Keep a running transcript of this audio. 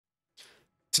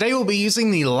Today we'll be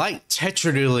using the Light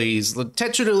Tetra Dualies, the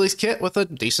Tetra Dualies kit with a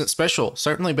decent special,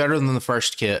 certainly better than the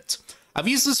first kit. I've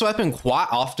used this weapon quite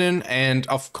often, and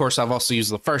of course I've also used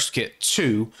the first kit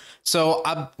too, so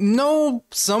I know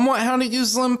somewhat how to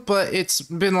use them, but it's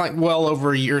been like well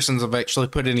over a year since I've actually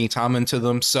put any time into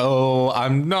them, so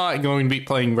I'm not going to be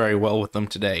playing very well with them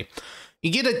today. You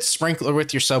get a sprinkler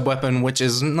with your sub-weapon, which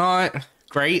is not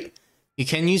great. You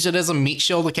can use it as a meat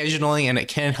shield occasionally, and it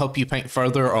can help you paint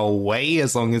further away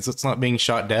as long as it's not being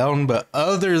shot down, but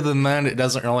other than that, it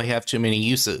doesn't really have too many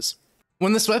uses.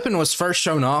 When this weapon was first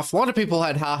shown off, a lot of people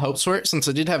had high hopes for it since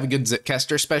it did have a good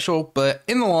Zipcaster special, but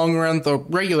in the long run, the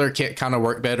regular kit kind of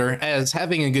worked better, as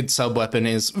having a good sub-weapon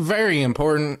is very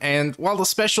important, and while the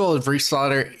special of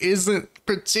Reslider isn't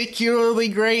particularly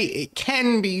great, it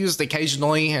can be used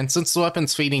occasionally, and since the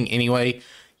weapon's feeding anyway,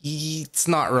 it's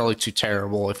not really too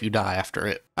terrible if you die after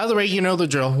it. Either way, you know the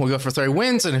drill. We'll go for 3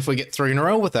 wins, and if we get 3 in a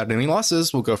row without any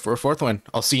losses, we'll go for a 4th win.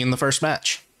 I'll see you in the first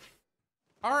match.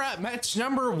 Alright, match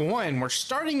number 1. We're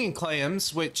starting in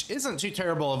clams, which isn't too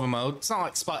terrible of a mode. It's not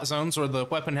like spot zones where the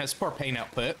weapon has poor paint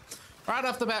output. Right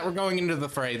off the bat, we're going into the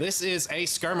fray. This is a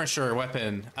skirmisher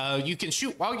weapon. You can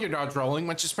shoot while you're dodge rolling,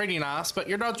 which is pretty nice, but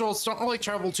your dodge rolls don't really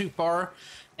travel too far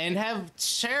and have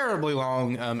terribly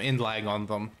long end lag on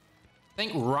them. I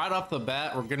think right off the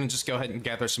bat, we're going to just go ahead and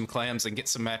gather some clams and get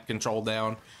some map control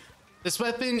down. This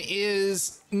weapon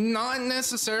is not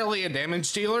necessarily a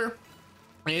damage dealer.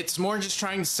 It's more just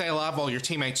trying to stay alive while your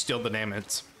teammates deal the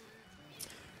damage.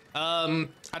 I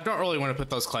don't really want to put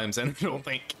those clams in, I don't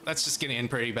think. That's just going to end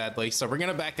pretty badly. So we're going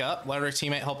to back up, let our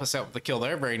teammate help us out with the kill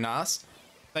there. Very nice.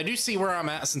 I do see where I'm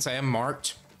at since I am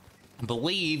marked. I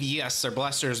believe, yes, their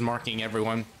blaster is marking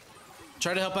everyone.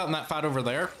 Try to help out in that fight over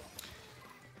there.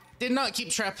 Did not keep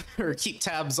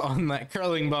tabs on that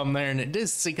curling bomb there, and it did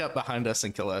sneak up behind us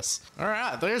and kill us. All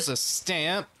right, there's a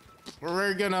stamp.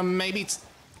 We're gonna maybe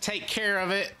take care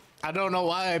of it. I don't know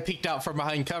why I peeked out from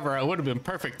behind cover. I would have been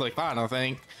perfectly fine, I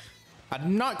think.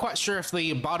 I'm not quite sure if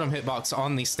the bottom hitbox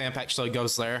on the stamp actually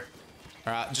goes there.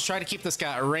 All right, just try to keep this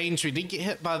guy at range. We did get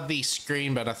hit by the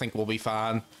screen, but I think we'll be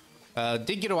fine.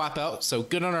 Did get a wipeout, so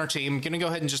good on our team. Gonna go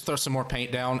ahead and just throw some more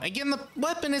paint down. Again, the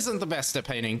weapon isn't the best at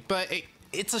painting, but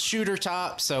it's a shooter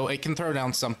top, so it can throw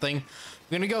down something. I'm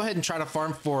gonna go ahead and try to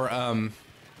farm for,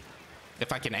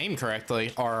 if I can aim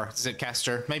correctly, our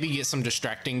Zipcaster. Maybe get some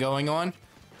distracting going on.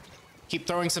 Keep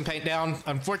throwing some paint down.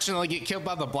 Unfortunately, get killed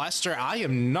by the blaster. I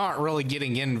am not really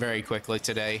getting in very quickly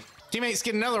today. Teammates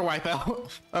get another wipeout.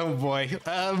 Oh boy.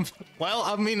 Well,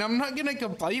 I mean, I'm not gonna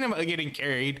complain about getting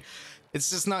carried.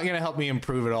 It's just not gonna help me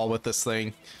improve at all with this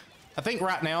thing. I think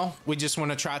right now, we just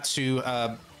wanna try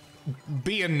to,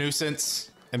 be a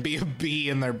nuisance and be a bee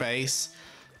in their base.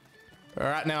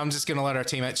 Right now, I'm just gonna let our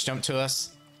teammates jump to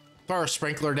us, throw our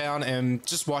sprinkler down, and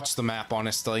just watch the map,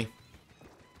 honestly.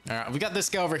 All right, we got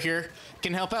this guy over here.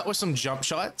 Can help out with some jump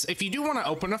shots. If you do want to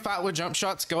open a fight with jump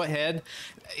shots, go ahead.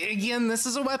 Again, this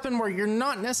is a weapon where you're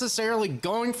not necessarily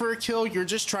going for a kill. You're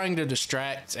just trying to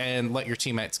distract and let your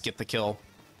teammates get the kill.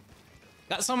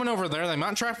 Got someone over there. They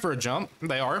might try for a jump.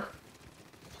 They are.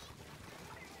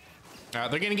 They're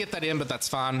going to get that in, but that's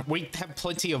fine. We have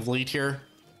plenty of lead here.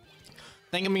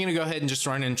 I think I'm going to go ahead and just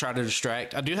run in and try to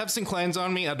distract. I do have some clans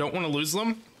on me. I don't want to lose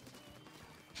them.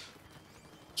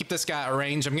 Keep this guy at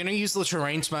range. I'm going to use the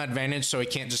terrain to my advantage so he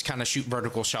can't just kind of shoot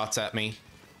vertical shots at me.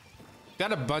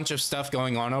 Got a bunch of stuff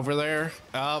going on over there.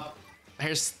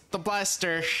 Here's the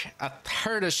blaster. I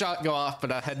heard a shot go off,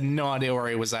 but I had no idea where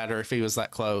he was at or if he was that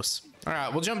close. All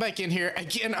right, we'll jump back in here.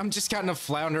 Again, I'm just kind of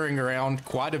floundering around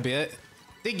quite a bit.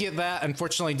 Did get that.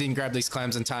 Unfortunately, didn't grab these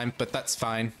clams in time, but that's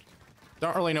fine.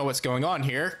 Don't really know what's going on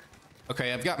here.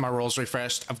 Okay, I've got my rolls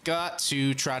refreshed. I've got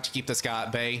to try to keep this guy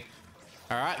at bay.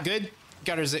 All right, good.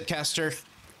 Got our Zipcaster.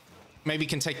 Maybe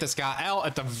can take this guy out.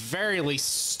 At the very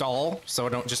least, stall, so I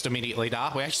don't just immediately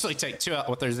die. We actually take 2 out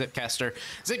with our Zipcaster.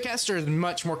 Zipcaster is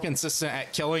much more consistent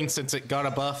at killing since it got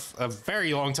a buff a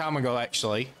very long time ago,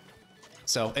 actually.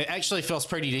 So it actually feels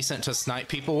pretty decent to snipe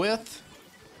people with.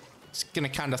 Just gonna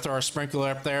kind of throw our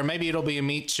sprinkler up there. Maybe it'll be a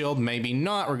meat shield, maybe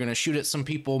not. We're gonna shoot at some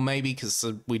people, maybe, because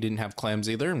we didn't have clams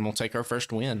either, and we'll take our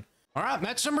first win. All right,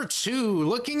 match number 2.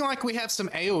 Looking like we have some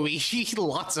AoE,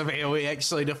 lots of AoE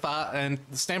actually to fight, and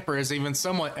the Stamper is even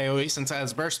somewhat AoE since it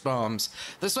has burst bombs.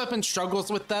 This weapon struggles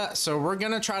with that, so we're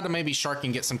gonna try to maybe shark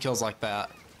and get some kills like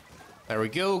that. There we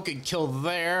go, good kill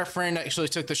there. Friend actually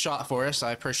took the shot for us.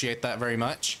 I appreciate that very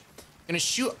much. Gonna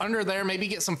shoot under there, maybe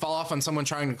get some fall off on someone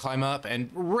trying to climb up, and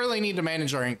really need to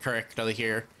manage our ink correctly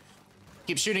here.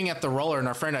 Keep shooting at the roller, and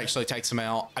our friend actually takes him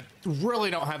out. I really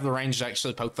don't have the range to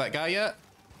actually poke that guy yet.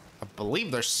 I believe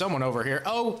there's someone over here.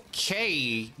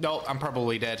 Okay. No, I'm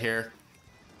probably dead here.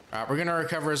 All right, we're gonna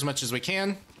recover as much as we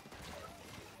can.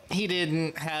 He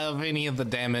didn't have any of the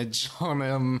damage on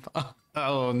him.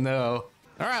 Oh no.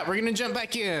 All right, we're gonna jump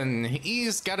back in.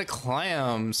 He's got a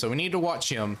clam, so we need to watch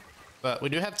him. But we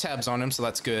do have tabs on him, so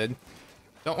that's good.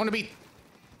 Don't want to be...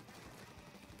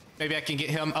 Maybe I can get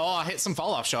him. Oh, I hit some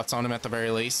fall-off shots on him at the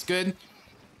very least. Good.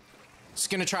 Just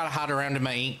gonna try to hide around in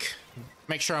my ink.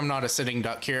 Make sure I'm not a sitting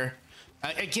duck here.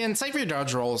 Again, save your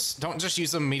dodge rolls. Don't just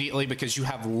use them immediately because you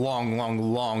have long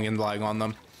end lag on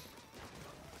them.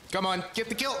 Come on, get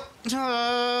the kill.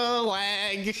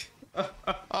 Lag.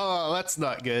 Oh, that's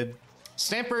not good.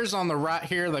 Stampers on the right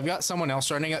here. They've got someone else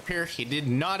running up here. He did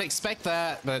not expect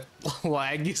that, but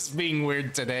lag is being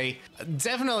weird today.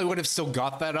 Definitely would have still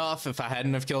got that off if I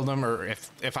hadn't have killed him, or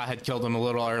if I had killed him a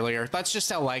little earlier. That's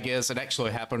just how lag is. It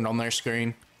actually happened on their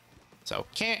screen. So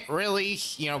can't really,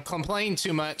 you know, complain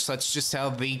too much. That's just how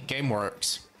the game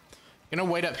works. Gonna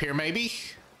wait up here maybe.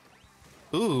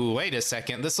 Ooh, wait a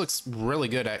second. This looks really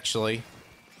good actually.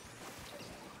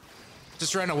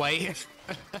 Just run away.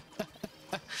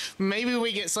 Maybe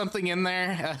we get something in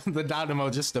there. The dynamo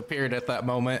just appeared at that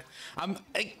moment.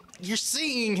 You're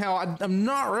seeing how I'm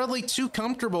not really too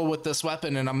comfortable with this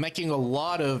weapon, and I'm making a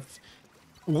lot of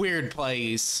weird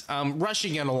plays,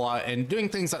 rushing in a lot and doing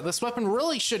things that this weapon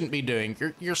really shouldn't be doing.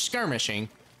 You're skirmishing,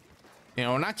 you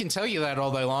know, and I can tell you that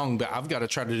all day long, but I've got to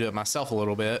try to do it myself a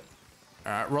little bit.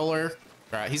 All right, roller.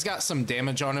 All right, he's got some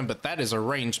damage on him, but that is a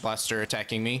range blaster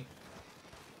attacking me.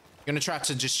 Gonna try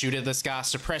to just shoot at this guy,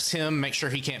 suppress him, make sure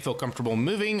he can't feel comfortable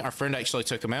moving. Our friend actually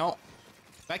took him out.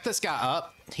 Back this guy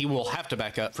up. He will have to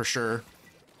back up for sure.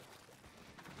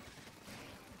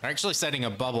 They're actually setting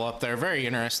a bubble up there. Very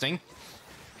interesting.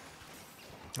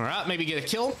 All right, maybe get a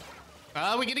kill.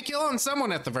 We get a kill on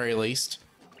someone at the very least.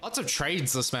 Lots of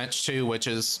trades this match too, which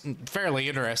is fairly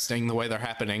interesting the way they're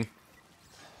happening.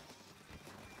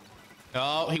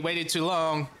 Oh, he waited too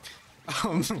long.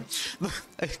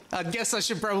 I guess I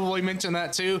should probably mention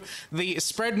that too. The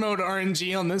spread mode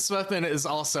RNG on this weapon is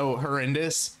also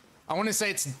horrendous. I want to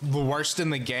say it's the worst in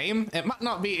the game. It might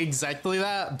not be exactly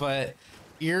that, but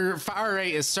your fire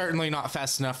rate is certainly not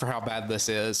fast enough for how bad this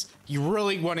is. You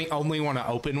really only want to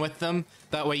open with them.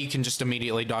 That way you can just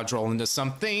immediately dodge roll into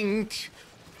something.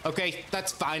 Okay,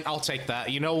 that's fine. I'll take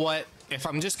that. You know what? If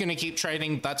I'm just going to keep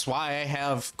trading, that's why I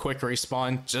have quick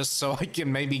respawn, just so I can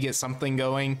maybe get something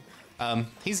going.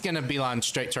 He's going to beeline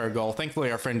straight to our goal.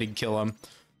 Thankfully, our friend did kill him.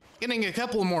 Getting a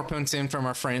couple more points in from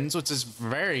our friends, which is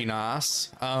very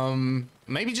nice.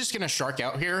 Maybe just going to shark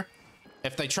out here.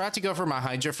 If they try to go for my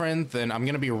Hydra friend, then I'm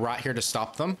going to be right here to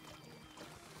stop them.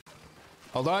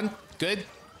 Hold on. Good.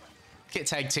 Get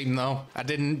tag team, though. I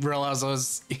didn't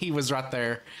realize he was right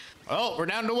there. Oh, we're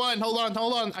down to one. Hold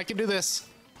on. I can do this.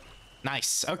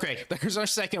 Nice. Okay, there's our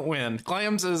second win.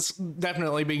 Clams is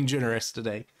definitely being generous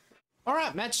today. All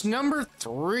right, match number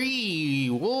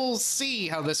 3. We'll see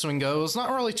how this one goes.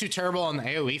 Not really too terrible on the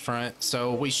AoE front,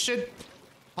 so we should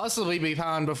possibly be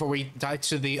fine before we die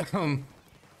to the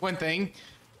one thing.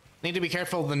 Need to be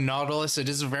careful of the Nautilus. It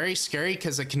is very scary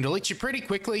because it can delete you pretty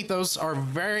quickly. Those are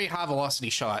very high velocity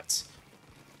shots.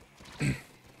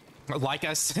 Like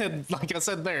I said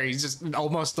there, he's just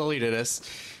almost deleted us.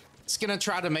 Just gonna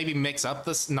try to maybe mix up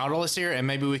this Nautilus here, and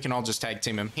maybe we can all just tag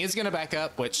team him. He's gonna back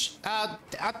up, which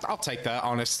I'll take that,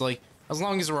 honestly. As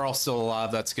long as we're all still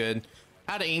alive, that's good.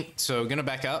 Out of ink, so gonna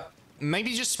back up.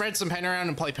 Maybe just spread some paint around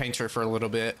and play painter for a little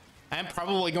bit. I'm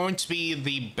probably going to be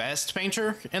the best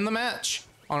painter in the match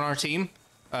on our team.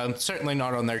 Certainly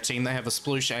not on their team. They have a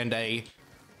sploosh and a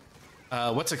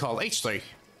what's it called? H3.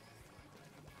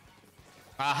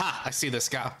 Aha! I see this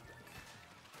guy.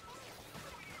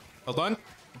 Hold on.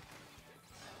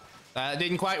 That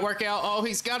didn't quite work out. Oh,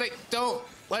 he's got it. Don't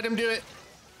let him do it.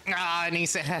 Ah, and he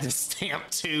had a stamp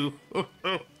too.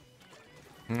 All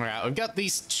right, we've got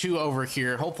these two over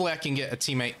here. Hopefully I can get a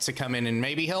teammate to come in and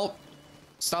maybe help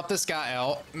stop this guy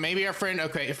out. Maybe our friend,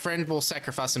 okay, a friend will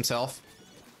sacrifice himself.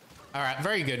 All right,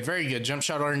 very good, very good. Jump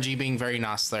shot RNG being very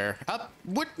nice there.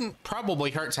 Wouldn't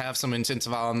probably hurt to have some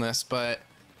intensify on this, but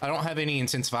I don't have any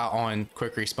intensify on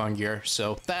quick respawn gear,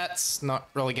 so that's not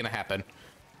really gonna happen.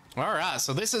 All right,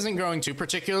 so this isn't going too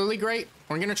particularly great.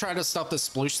 We're gonna try to stop the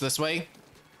sploosh this way.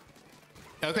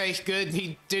 Okay, good.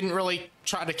 He didn't really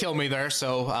try to kill me there,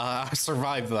 so I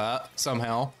survived that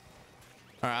somehow.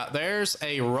 All right, there's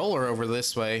a roller over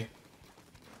this way.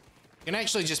 You can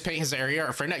actually just paint his area.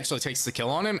 Our friend actually takes the kill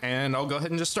on him, and I'll go ahead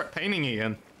and just start painting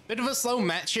again. Bit of a slow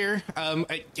match here.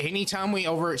 Anytime we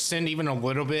overextend even a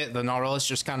little bit, the Nautilus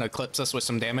just kind of clips us with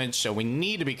some damage, so we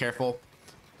need to be careful.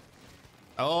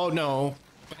 Oh no.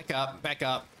 Back up, back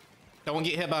up. Don't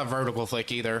get hit by a vertical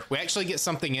flick either. We actually get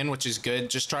something in, which is good.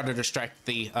 Just try to distract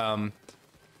the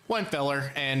one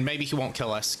feller, and maybe he won't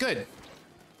kill us. Good.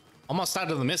 Almost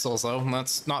out of the missiles, though.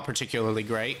 That's not particularly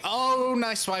great. Oh,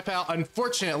 nice swipe out.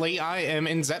 Unfortunately, I am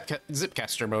in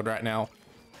Zipcaster mode right now.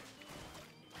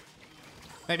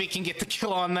 Maybe can get the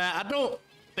kill on that. I don't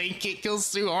think it kills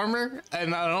through armor,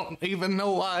 and I don't even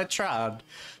know why I tried.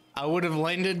 I would have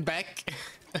landed back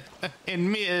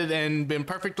in mid and been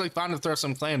perfectly fine to throw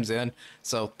some clams in.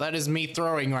 So that is me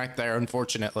throwing right there,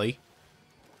 unfortunately.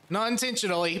 Not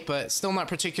intentionally, but still not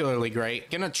particularly great.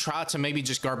 Gonna try to maybe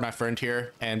just guard my friend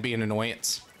here and be an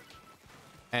annoyance.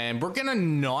 And we're gonna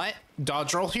not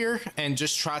dodge roll here and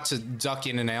just try to duck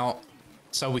in and out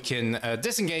so we can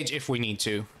disengage if we need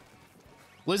to.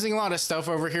 Losing a lot of stuff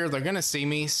over here, they're gonna see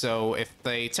me, so if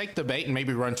they take the bait and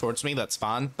maybe run towards me, that's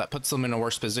fine. That puts them in a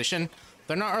worse position.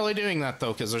 They're not really doing that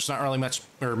though, because there's not really much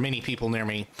or many people near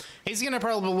me. He's gonna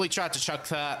probably try to chuck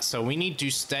that, so we need to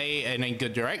stay in a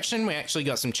good direction. We actually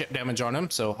got some chip damage on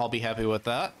him, so I'll be happy with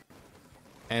that.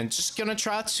 And just gonna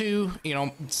try to, you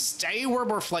know, stay where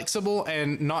we're flexible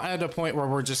and not at a point where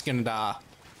we're just gonna die.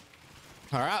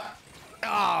 All right.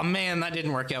 Oh man, that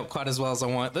didn't work out quite as well as I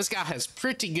want. This guy has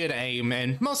pretty good aim,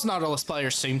 and most Nautilus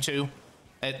players seem to.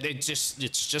 It's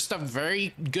just a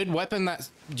very good weapon that,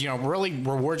 you know, really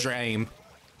rewards your aim,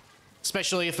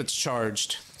 especially if it's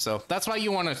charged. So that's why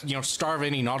you want to, you know, starve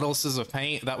any Nautiluses of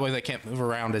paint. That way they can't move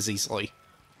around as easily.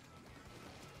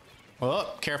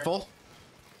 Oh, careful.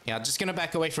 Yeah, just gonna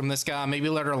back away from this guy. Maybe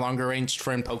let our longer ranged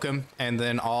friend poke him, and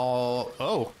then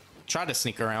I'll try to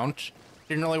sneak around.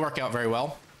 Didn't really work out very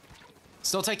well.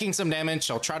 Still taking some damage.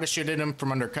 I'll try to shoot at him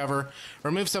from undercover,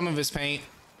 remove some of his paint.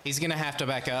 He's gonna have to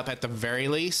back up at the very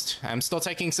least. I'm still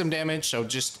taking some damage, so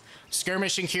just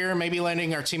skirmishing here, maybe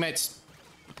letting our teammates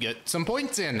get some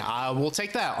points in. I will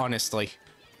take that, honestly.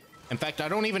 In fact, I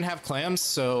don't even have clams,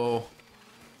 so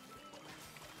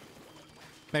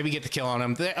maybe get the kill on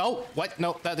him. There. Oh, what?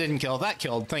 Nope, that didn't kill. That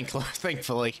killed,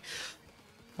 thankfully.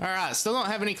 All right, still don't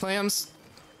have any clams.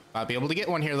 I'll be able to get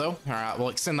one here, though. All right, we'll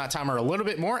extend that timer a little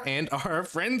bit more, and our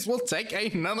friends will take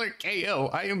another KO.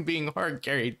 I am being hard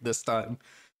carried this time.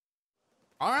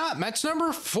 All right, match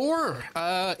number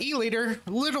 4. E-leader,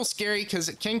 a little scary because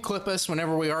it can clip us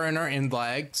whenever we are in our end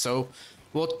lag. So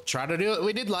we'll try to do what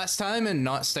we did last time and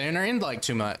not stay in our end lag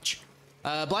too much.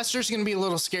 Blaster's going to be a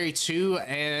little scary too,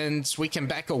 and we can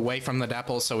back away from the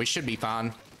Dapple, so we should be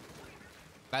fine.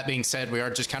 That being said, we are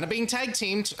just kind of being tag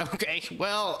teamed. Okay,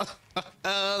 well,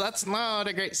 that's not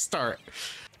a great start.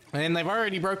 And they've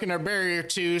already broken our barrier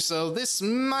too, so this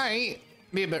might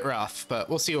be a bit rough, but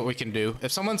we'll see what we can do.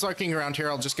 If someone's lurking around here,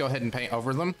 I'll just go ahead and paint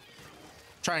over them.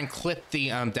 Try and clip the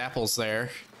Dapples there.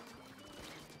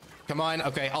 Come on,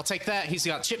 okay, I'll take that. He's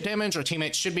got chip damage. Our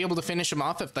teammates should be able to finish him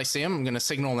off if they see him. I'm gonna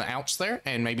signal an ouch there,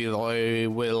 and maybe they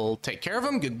will take care of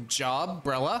him. Good job,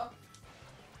 Brella.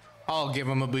 I'll give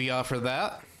him a booyah for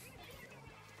that.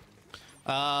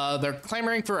 They're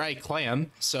clamoring for a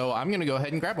clam, so I'm gonna go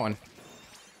ahead and grab one.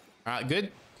 All right,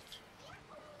 good.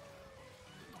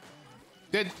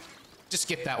 Good. Just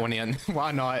get that one in.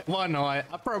 Why not? Why not?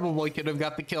 I probably could have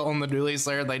got the kill on the dualies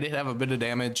there. They did have a bit of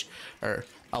damage, or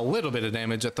a little bit of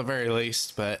damage at the very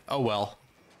least, but oh well.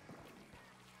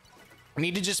 I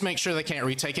need to just make sure they can't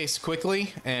retake us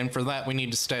quickly, and for that we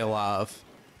need to stay alive.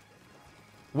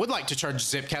 Would like to charge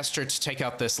Zipcaster to take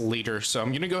out this leader, so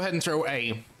I'm gonna go ahead and throw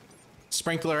a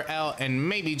sprinkler out and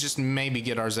maybe, just maybe,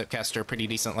 get our Zipcaster pretty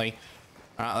decently.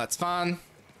 That's fine.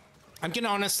 I'm gonna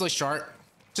honestly short.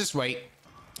 Just wait.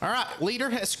 All right, leader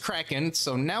has Kraken,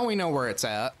 so now we know where it's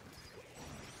at.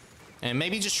 And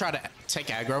maybe just try to take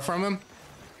aggro from him.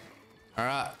 All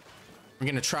right, we're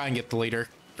gonna try and get the leader,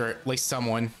 or at least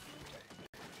someone.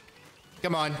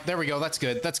 Come on, there we go. That's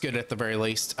good. That's good at the very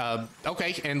least.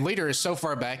 Okay, and leader is so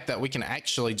far back that we can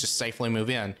actually just safely move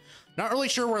in. Not really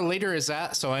sure where leader is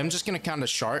at, so I'm just gonna kind of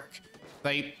shark.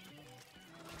 I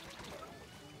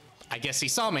guess he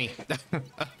saw me.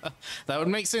 That would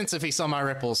make sense if he saw my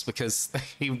ripples, because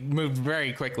he moved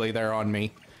very quickly there on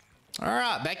me. All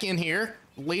right, back in here.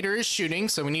 Leader is shooting,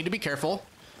 so we need to be careful.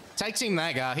 Tag team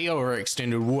that guy. He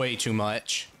overextended way too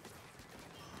much.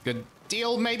 Good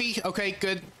deal, maybe. Okay,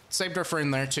 good. Saved our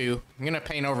friend there too. I'm gonna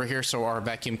paint over here so our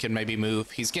vacuum can maybe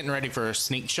move. He's getting ready for a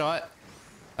sneak shot.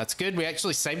 That's good. We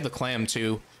actually saved the clam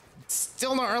too.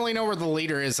 Still don't really know where the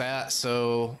leader is at,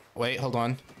 so wait, hold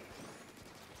on.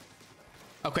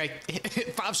 Okay,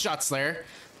 5 shots there.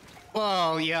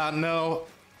 Oh yeah, no.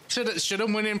 Should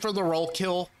have went in for the roll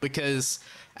kill, because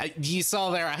you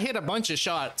saw there I hit a bunch of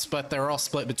shots, but they're all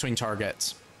split between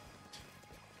targets.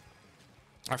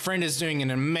 Our friend is doing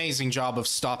an amazing job of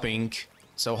stopping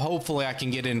So hopefully I can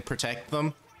get in and protect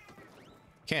them.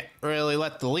 Can't really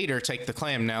let the leader take the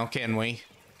clam now, can we?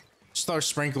 Just throw a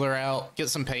sprinkler out, get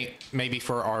some paint, maybe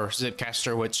for our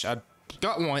Zipcaster, which I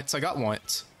got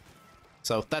once.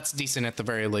 So that's decent at the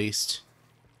very least.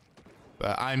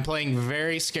 But I'm playing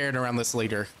very scared around this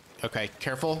leader. Okay,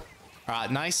 careful.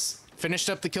 Nice. Finished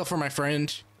up the kill for my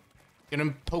friend.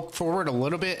 Gonna poke forward a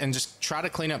little bit and just try to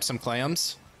clean up some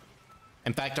clams.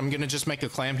 In fact, I'm gonna just make a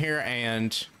clam here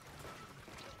and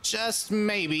just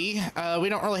maybe, we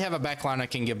don't really have a backline I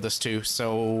can give this to,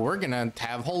 so we're gonna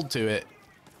have hold to it.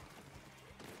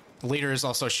 Leader is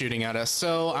also shooting at us,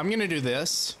 so I'm gonna do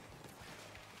this.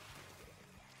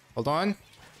 Hold on.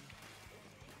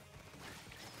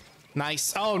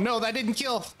 Nice. Oh no, that didn't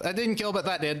kill. That didn't kill, but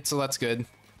that did, so that's good.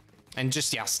 And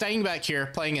just, yeah, staying back here,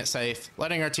 playing it safe,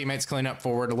 letting our teammates clean up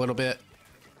forward a little bit.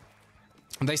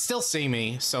 They still see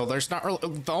me, so there's not really,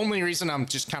 the only reason I'm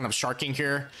just kind of sharking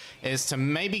here is to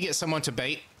maybe get someone to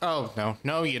bait. Oh, no,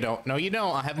 no, you don't. No, you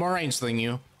don't. I have more range than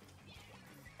you.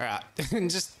 All right,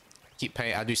 just keep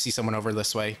paying. I do see someone over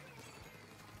this way.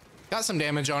 Got some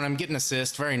damage on him, get an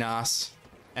assist, very nice.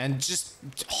 And just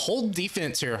hold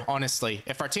defense here, honestly.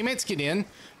 If our teammates get in,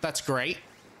 that's great.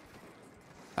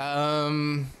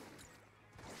 All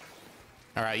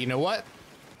right, you know what?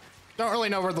 Don't really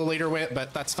know where the leader went,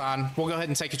 but that's fine. We'll go ahead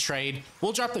and take a trade.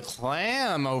 We'll drop the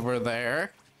clam over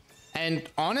there. And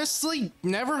honestly,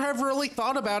 never have really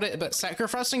thought about it, but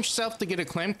sacrificing yourself to get a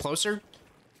clam closer,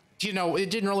 you know,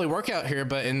 it didn't really work out here,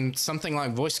 but in something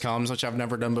like voice comms, which I've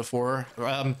never done before,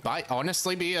 might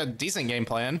honestly be a decent game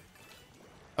plan.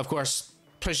 Of course,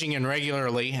 pushing in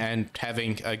regularly and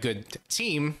having a good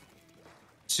team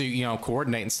to, you know,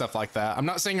 coordinate and stuff like that. I'm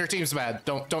not saying your team's bad.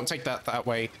 Don't take that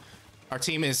way. Our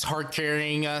team is hard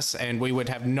carrying us, and we would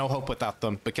have no hope without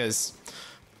them because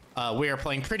we are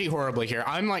playing pretty horribly here.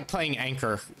 I'm like playing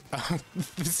anchor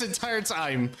this entire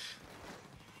time.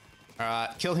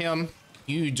 Kill him.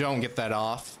 You don't get that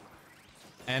off.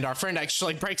 And our friend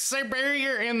actually breaks their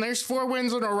barrier, and there's 4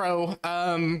 wins in a row.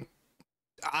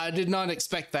 I did not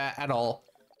expect that at all,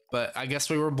 but I guess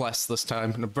we were blessed this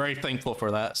time, and I'm very thankful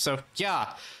for that. So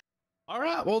yeah. All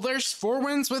right, well, there's 4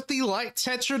 wins with the Light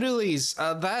Tetra Dualies.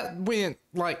 That went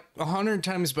like 100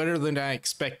 times better than I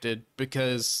expected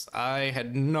because I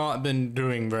had not been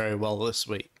doing very well this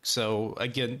week. So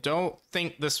again, don't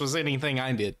think this was anything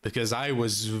I did because I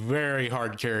was very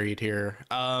hard carried here.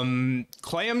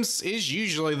 Clams is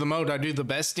usually the mode I do the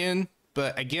best in,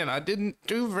 but again, I didn't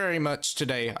do very much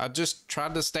today. I just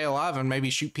tried to stay alive and maybe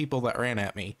shoot people that ran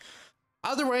at me.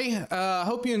 Either way, I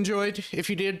hope you enjoyed. If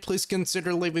you did, please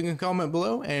consider leaving a comment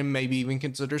below and maybe even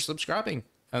consider subscribing.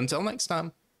 Until next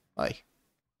time, bye.